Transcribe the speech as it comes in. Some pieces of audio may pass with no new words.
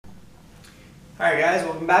Alright guys,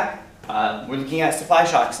 welcome back. We're looking at supply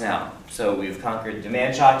shocks now. So we've conquered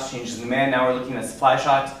demand shocks, changes in demand, now we're looking at supply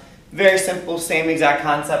shocks. Very simple, same exact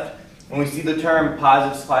concept. When we see the term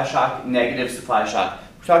positive supply shock, negative supply shock,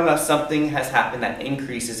 we're talking about something has happened that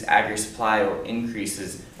increases aggregate supply or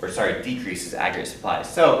decreases aggregate supply.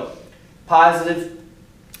 So positive,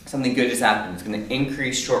 something good has happened. It's going to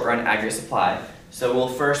increase short run aggregate supply. So we'll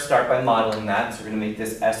first start by modeling that. So we're going to make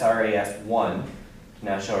this SRAS1 to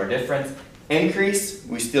now show our difference. Increase,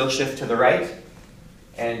 we still shift to the right.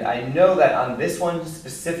 And I know that on this one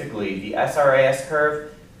specifically, the SRAS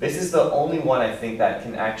curve, this is the only one I think that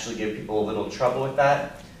can actually give people a little trouble with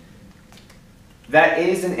that. That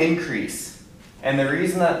is an increase. And the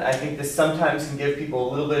reason that I think this sometimes can give people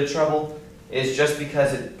a little bit of trouble is just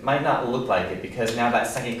because it might not look like it, because now that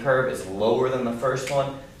second curve is lower than the first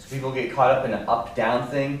one, so people get caught up in an up-down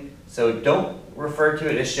thing. So don't refer to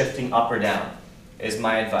it as shifting up or down, is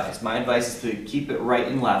my advice. My advice is to keep it right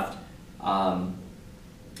and left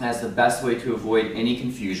as the best way to avoid any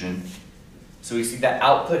confusion. So we see that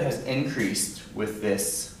output has increased with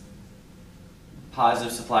this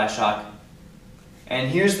positive supply shock.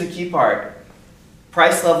 And here's the key part.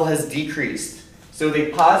 Price level has decreased. So with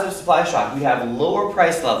a positive supply shock, we have lower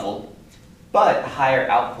price level, but higher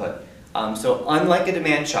output. So unlike a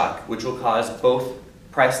demand shock, which will cause both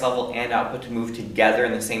price level and output to move together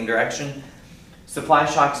in the same direction, supply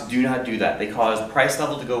shocks do not do that. They cause price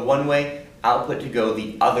level to go one way, output to go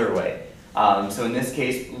the other way. So in this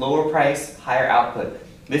case, lower price, higher output.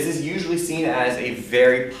 This is usually seen as a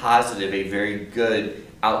very positive, a very good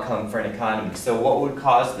outcome for an economy. So what would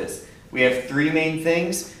cause this? We have three main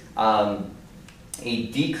things. A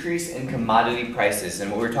decrease in commodity prices.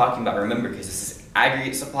 And what we're talking about, remember, because this is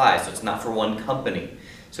aggregate supply, so it's not for one company.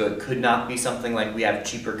 So it could not be something like we have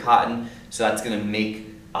cheaper cotton, so that's going to make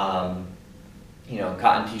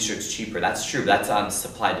cotton t-shirts cheaper. That's true, that's on the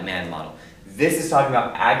supply-demand model. This is talking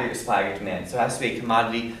about aggregate supply, aggregate demand. So it has to be a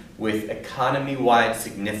commodity with economy-wide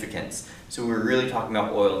significance. So we're really talking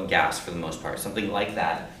about oil and gas for the most part, something like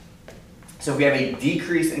that. So if we have a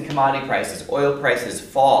decrease in commodity prices, oil prices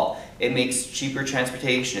fall, it makes cheaper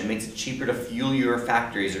transportation, it makes it cheaper to fuel your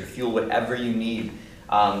factories or fuel whatever you need.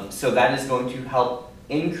 So that is going to help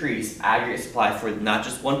increase aggregate supply for not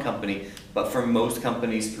just one company, but for most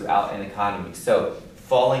companies throughout an economy. So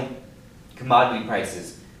falling commodity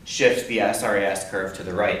prices shifts the SRAS curve to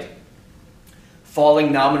the right.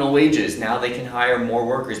 Falling nominal wages, now they can hire more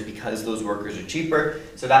workers because those workers are cheaper,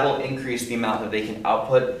 so that will increase the amount that they can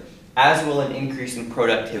output, as will an increase in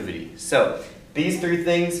productivity. So these three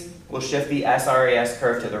things will shift the SRAS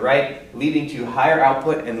curve to the right, leading to higher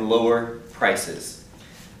output and lower prices.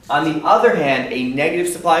 On the other hand, a negative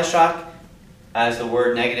supply shock, as the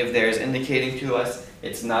word negative there is indicating to us,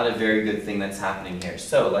 it's not a very good thing that's happening here.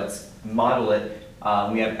 So let's model it.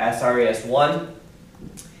 We have SRAS1.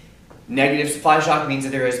 Negative supply shock means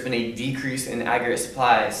that there has been a decrease in aggregate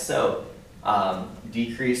supply. So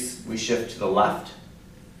decrease, we shift to the left.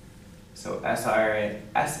 So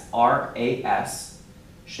SRAS,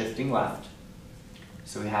 shifting left.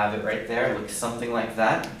 So we have it right there, it looks something like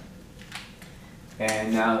that.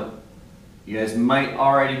 And now you guys might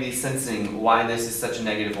already be sensing why this is such a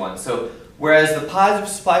negative one. So whereas the positive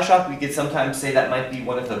supply shock, we could sometimes say that might be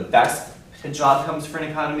one of the best potential outcomes for an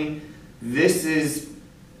economy, this is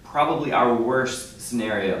probably our worst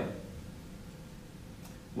scenario.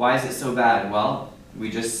 Why is it so bad? Well, we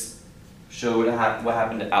just showed what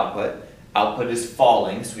happened to output. Output is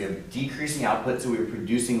falling, so we have decreasing output, so we're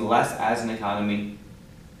producing less as an economy,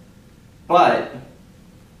 but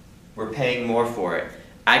we're paying more for it.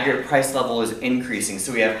 Aggregate price level is increasing,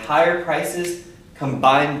 so we have higher prices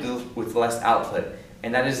combined with less output,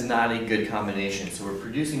 and that is not a good combination. So we're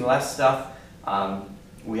producing less stuff,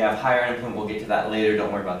 we have higher unemployment, we'll get to that later,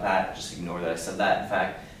 don't worry about that, just ignore that I said that in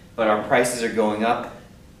fact, but our prices are going up.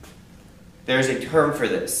 There's a term for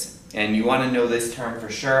this, and you want to know this term for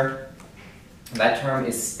sure. That term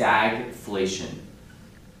is stagflation.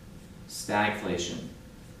 Stagflation.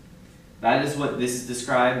 That is what this is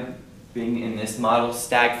describing in this model,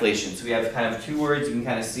 stagflation. So we have kind of two words you can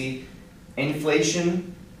kind of see.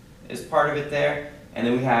 Inflation is part of it there, and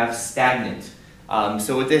then we have stagnant.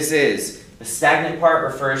 So what this is, the stagnant part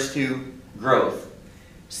refers to growth.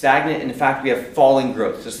 Stagnant, in fact, we have falling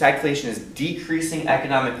growth. So stagflation is decreasing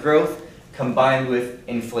economic growth combined with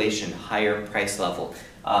inflation, higher price level.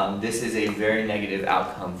 This is a very negative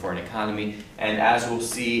outcome for an economy, and as we'll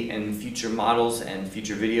see in future models and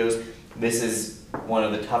future videos, this is one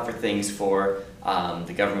of the tougher things for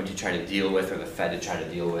the government to try to deal with, or the Fed to try to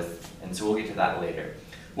deal with, and so we'll get to that later.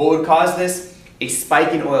 What would cause this? A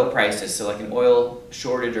spike in oil prices, so like an oil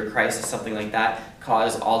shortage or crisis, something like that,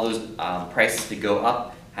 cause all those prices to go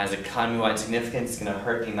up, has economy-wide significance. It's going to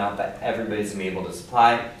hurt the amount that everybody's going to be able to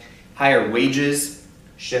supply. Higher wages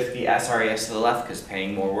shift the SRAS to the left because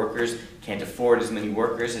paying more workers can't afford as many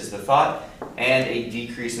workers as the thought, and a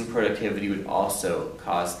decrease in productivity would also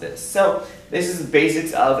cause this. So this is the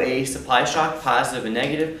basics of a supply shock, positive and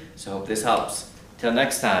negative, so I hope this helps. Till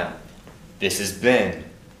next time, this has been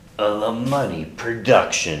a LaMoney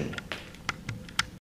production.